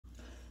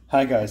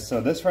Hi guys,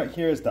 so this right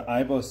here is the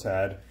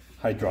IBOSAD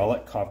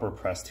hydraulic copper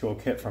press tool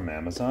kit from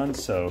Amazon.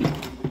 So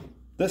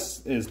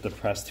this is the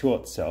press tool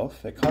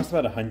itself. It costs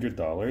about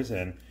 $100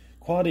 and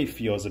quality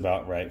feels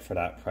about right for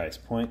that price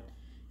point.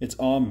 It's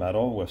all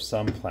metal with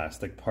some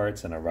plastic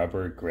parts and a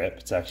rubber grip.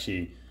 It's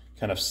actually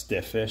kind of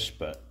stiffish,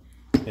 but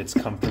it's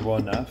comfortable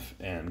enough,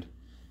 and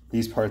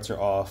these parts are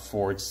all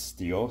forged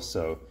steel,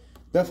 so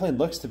definitely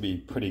looks to be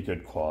pretty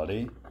good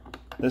quality.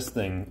 This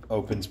thing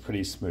opens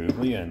pretty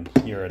smoothly, and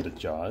here are the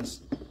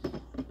jaws.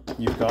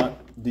 You've got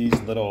these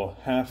little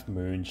half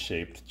moon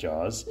shaped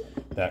jaws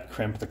that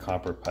crimp the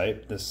copper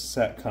pipe. This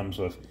set comes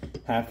with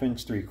 1/2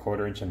 inch,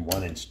 3/4 inch, and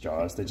 1 inch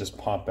jaws. They just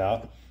pop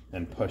out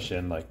and push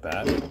in like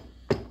that.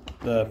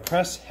 The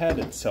press head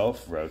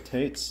itself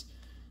rotates,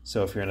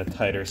 so if you're in a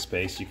tighter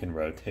space you can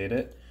rotate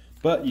it,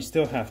 but you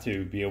still have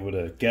to be able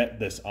to get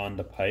this on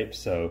the pipe,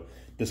 so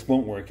this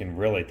won't work in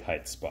really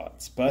tight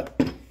spots,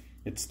 but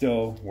it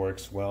still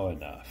works well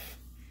enough.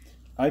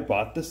 I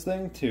bought this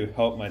thing to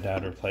help my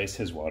dad replace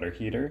his water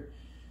heater,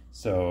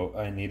 so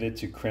I needed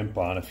to crimp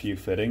on a few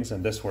fittings,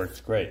 and this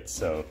works great.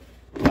 So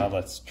now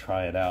let's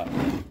try it out.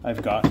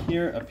 I've got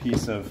here a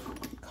piece of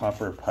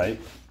copper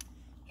pipe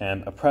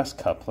and a press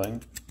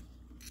coupling.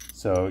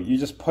 So you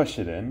just push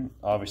it in.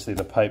 Obviously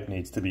the pipe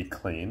needs to be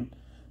clean,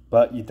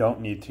 but you don't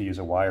need to use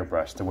a wire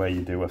brush the way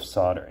you do with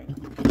soldering.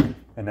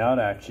 And now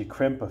to actually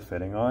crimp a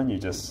fitting on, you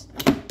just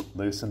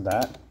loosen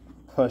that,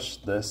 push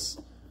this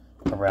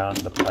around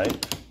the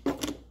pipe,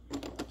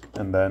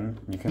 and then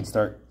you can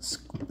start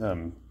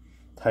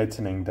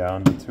tightening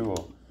down the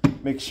tool.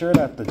 Make sure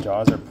that the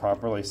jaws are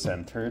properly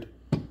centered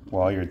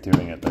while you're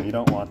doing it, though. You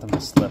don't want them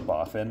to slip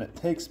off, and it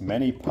takes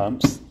many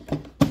pumps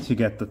to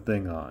get the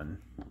thing on.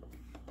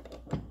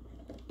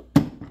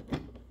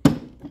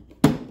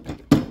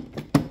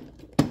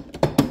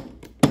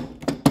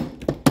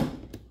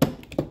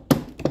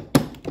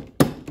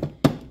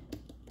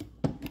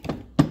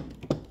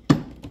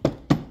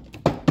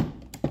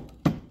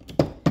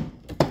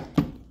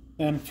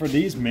 And for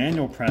these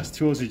manual press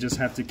tools, you just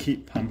have to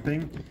keep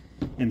pumping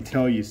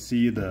until you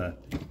see the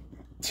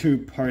two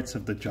parts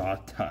of the jaw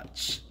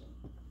touch.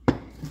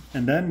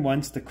 And then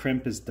once the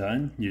crimp is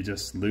done, you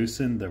just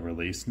loosen the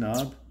release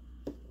knob,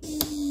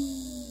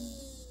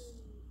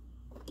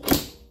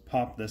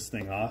 pop this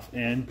thing off,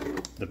 and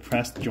the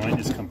pressed joint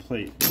is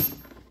complete.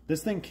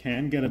 This thing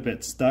can get a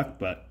bit stuck,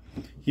 but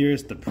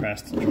here's the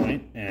pressed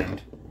joint,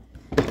 and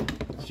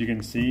as you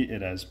can see,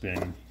 it has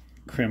been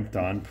crimped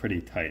on pretty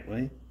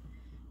tightly.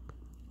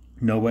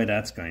 No way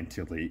that's going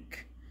to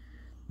leak.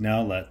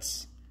 Now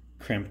let's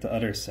crimp the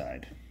other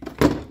side.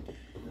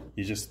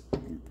 You just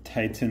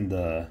tighten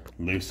the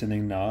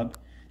loosening knob.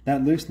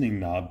 That loosening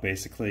knob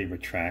basically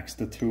retracts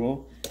the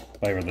tool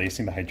by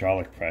releasing the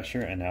hydraulic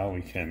pressure, and now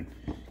we can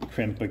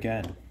crimp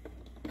again.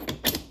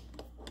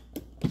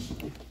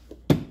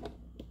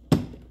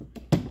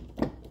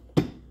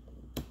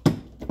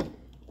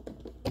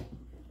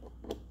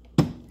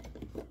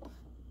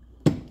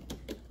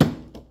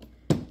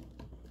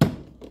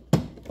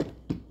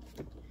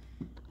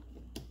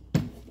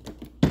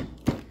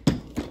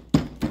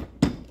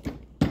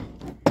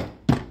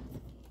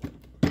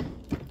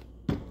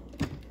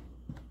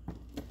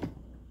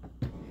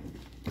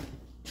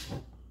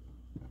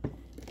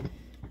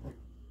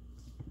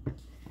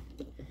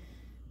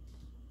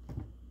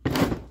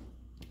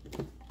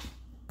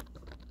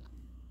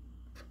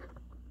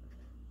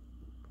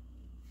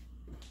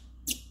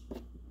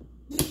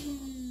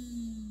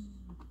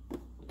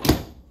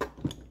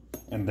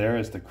 And there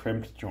is the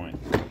crimped joint.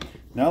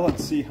 Now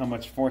let's see how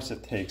much force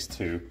it takes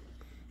to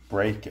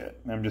break it.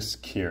 I'm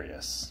just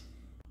curious.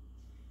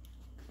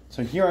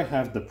 So here I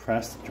have the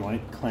pressed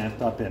joint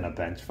clamped up in a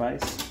bench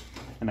vise,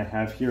 and I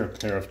have here a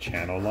pair of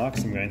channel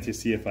locks. I'm going to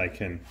see if I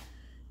can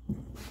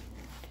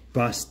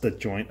bust the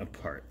joint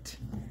apart.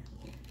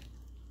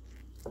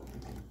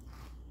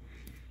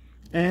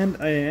 And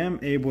I am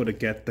able to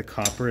get the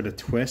copper to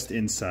twist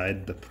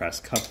inside the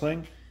press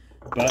coupling,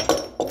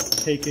 but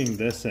taking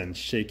this and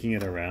shaking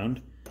it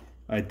around,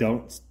 I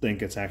don't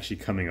think it's actually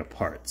coming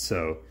apart.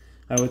 So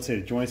I would say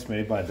the joints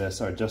made by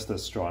this are just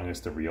as strong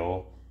as the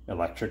real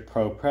electric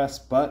ProPress,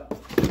 but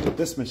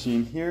this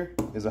machine here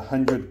is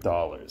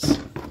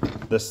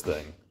 $100, this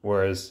thing,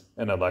 whereas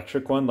an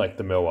electric one like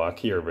the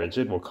Milwaukee or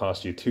Rigid will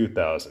cost you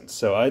 $2,000.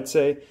 So I'd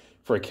say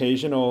for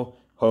occasional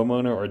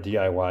homeowner or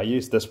DIY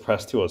use, this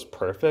press tool is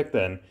perfect,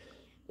 and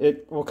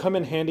it will come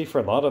in handy for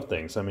a lot of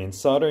things. I mean,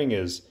 soldering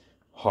is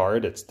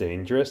hard, it's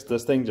dangerous.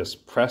 This thing,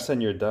 just press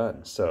and you're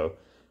done. So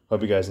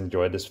hope you guys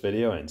enjoyed this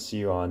video, and see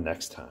you on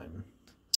next time.